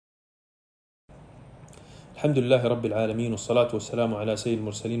Alhamdulillah Rabbil Alameen, wassalatu wassalamu ala Sayyidil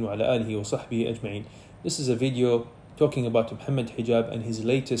Mursaleen wa ala alihi wa sahbihi ajma'in. This is a video talking about Mohammed Hijab and his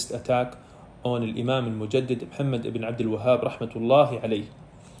latest attack on Imam al-Mujaddid Muhammad ibn Abdul Wahhab rahmatullahi alayhi.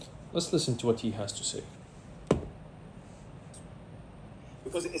 Let's listen to what he has to say.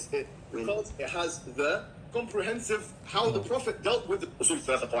 Because it has the comprehensive how the Prophet dealt with the Usul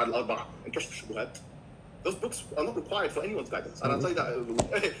al-Thalatha Qawaid al-Arba'a and Kashf al-Shubuhat. Those books are not required for anyone's guidance. And I'll tell you that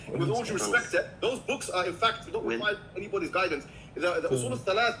with all due respect, those books are in fact don't require anybody's guidance. The Usul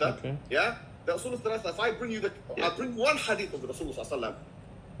al-Thalatha, the Usul al-Thalatha, if I bring you I'll bring one hadith of the Rasulullah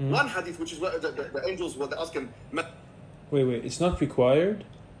one hadith, which is where the angels were asking. Wait, it's not required?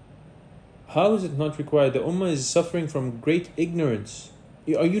 How is it not required? The Ummah is suffering from great ignorance.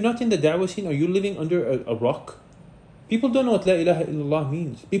 Are you not in the da'wah scene? Are you living under a rock? People don't know what La ilaha illallah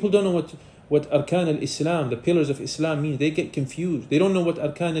means. People don't know what Arkan al-Islam, the pillars of Islam mean. They get confused. They don't know what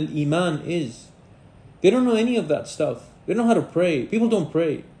Arkan al-Iman is. They don't know any of that stuff. They don't know how to pray. People don't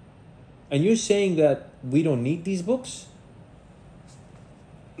pray. And you're saying that we don't need these books?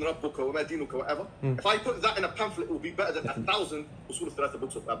 If I put that in a pamphlet, it will be better than 1,000 Usul al-Thalatha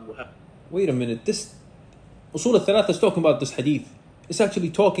books of Abu Wahhab. Wait a minute. This Usul al-Thalatha is talking about this hadith. It's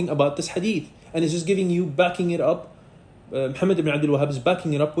actually talking about this hadith. And it's just giving you, backing it up. Muhammad ibn Abdul Wahhab is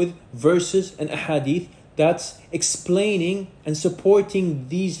backing it up with verses and ahadith that's explaining and supporting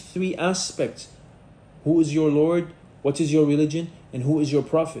these three aspects. Who is your Lord? What is your religion? And who is your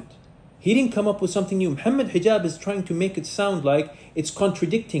Prophet? He didn't come up with something new. Mohammed Hijab is trying to make it sound like it's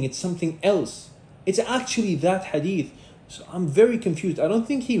contradicting, it's something else. It's actually that hadith. So I'm very confused. I don't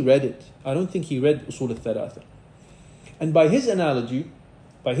think he read it. I don't think he read Usul al-Thalatha. And by his analogy,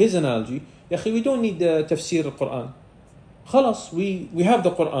 we don't need the tafsir al-Quran. Khalas, we have the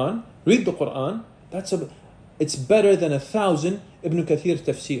Quran, read the Quran. It's better than 1,000 Ibn Kathir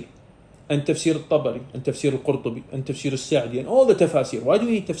tafsir. And tafsir al-Tabari, and tafsir al-Qurtubi, and tafsir al-Sa'di, and all the tafasir. Why do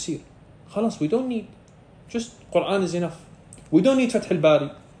we need tafsir? Khalas, we don't need. Just Quran is enough. We don't need Fath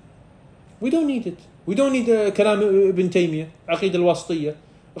al-Bari. We don't need it. We don't need Kalam Ibn Taymiyyah, Aqid al-Wasitiyya,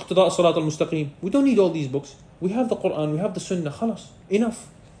 Iqtida' al-Salat al-Mustaqim. We don't need all these books. We have the Quran, we have the Sunnah. Khalas, enough.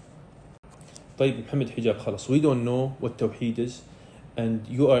 طيب Muhammad Hijab, khalas. We don't know what Tawheed is, and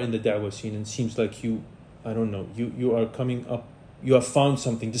you are in the da'wah scene, and it seems like you are coming up, you have found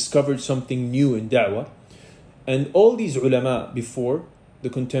something, discovered something new in da'wah. And all these ulama before, the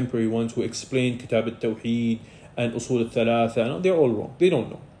contemporary ones who explain Kitab al-Tawheed and Usul al-Thalatha, they're all wrong. They don't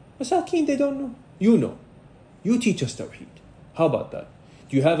know. Masakeen, they don't know. You know. You teach us Tawheed. How about that?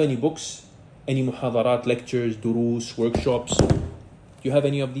 Do you have any books, any muhadarat, lectures, durus, workshops? Do you have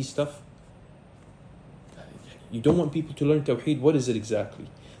any of these stuff? You don't want people to learn Tawheed. What is it exactly?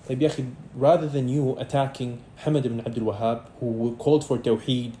 Rather than you attacking Muhammad ibn Abdul Wahhab, who called for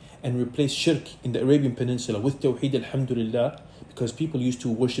Tawheed and replaced shirk in the Arabian Peninsula with Tawheed, alhamdulillah, because people used to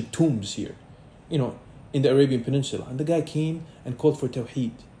worship tombs here, in the Arabian Peninsula. And the guy came and called for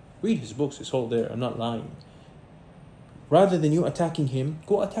Tawheed. Read his books, it's all there, I'm not lying. Rather than you attacking him,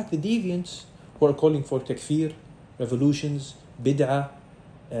 go attack the deviants who are calling for takfir, revolutions, bid'ah,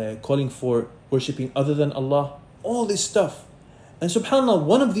 calling for worshipping other than Allah. All this stuff. And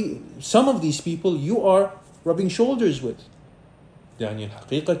subhanAllah, some of these people you are rubbing shoulders with. Daniel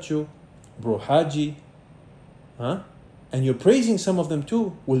Haqiqatchu, Bro Haji. And you're praising some of them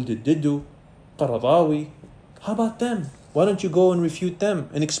too. Wuld Diddu, Qaradawi. How about them? Why don't you go and refute them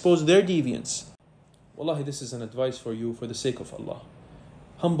and expose their deviance? Wallahi, this is an advice for you for the sake of Allah.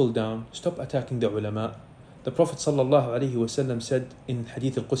 Humble down, stop attacking the ulama. The Prophet ﷺ said in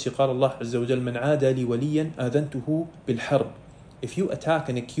Hadith al-Qudsi, قال الله عز وجل من عادى لي وليا آذنته بالحرب. If you attack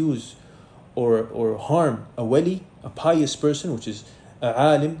and accuse or harm a wali, a pious person, which is a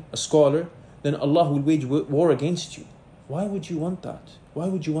alim, a scholar, then Allah will wage war against you. Why would you want that? Why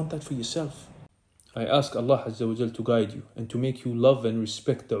would you want that for yourself? I ask Allah Azza wa Jal to guide you and to make you love and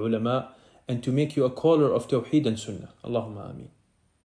respect the ulama and to make you a caller of Tawheed and Sunnah. Allahumma ameen.